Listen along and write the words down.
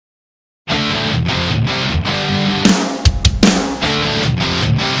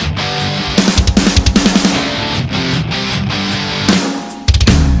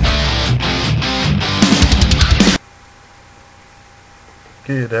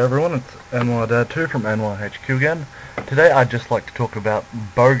Kia to everyone, it's NYDad2 from NYHQ again. Today I'd just like to talk about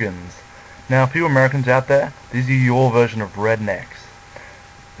Bogans. Now, for you Americans out there, these are your version of rednecks.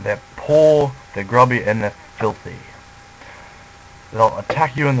 They're poor, they're grubby, and they're filthy. They'll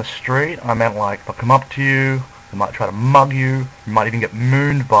attack you in the street. I meant, like, they'll come up to you, they might try to mug you, you might even get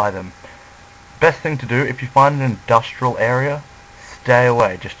mooned by them. Best thing to do, if you find an industrial area, stay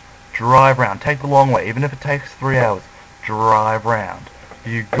away. Just drive around. Take the long way, even if it takes 3 hours. Drive round.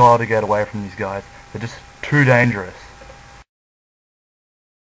 You gotta get away from these guys. They're just too dangerous.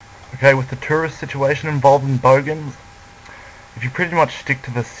 Okay, with the tourist situation involved in Bogans, if you pretty much stick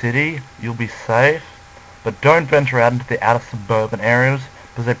to the city, you'll be safe, but don't venture out into the outer suburban areas,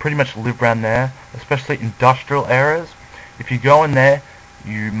 because they pretty much live around there, especially industrial areas. If you go in there,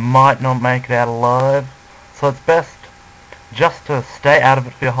 you might not make it out alive, so it's best just to stay out of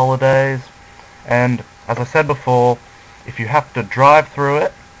it for your holidays. And as I said before, if you have to drive through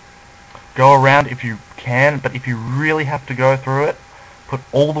it, go around if you can, but if you really have to go through it, put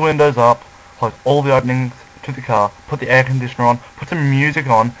all the windows up, close all the openings to the car, put the air conditioner on, put some music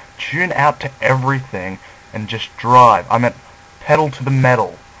on, tune out to everything, and just drive. I meant pedal to the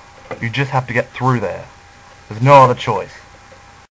metal. You just have to get through there. There's no other choice.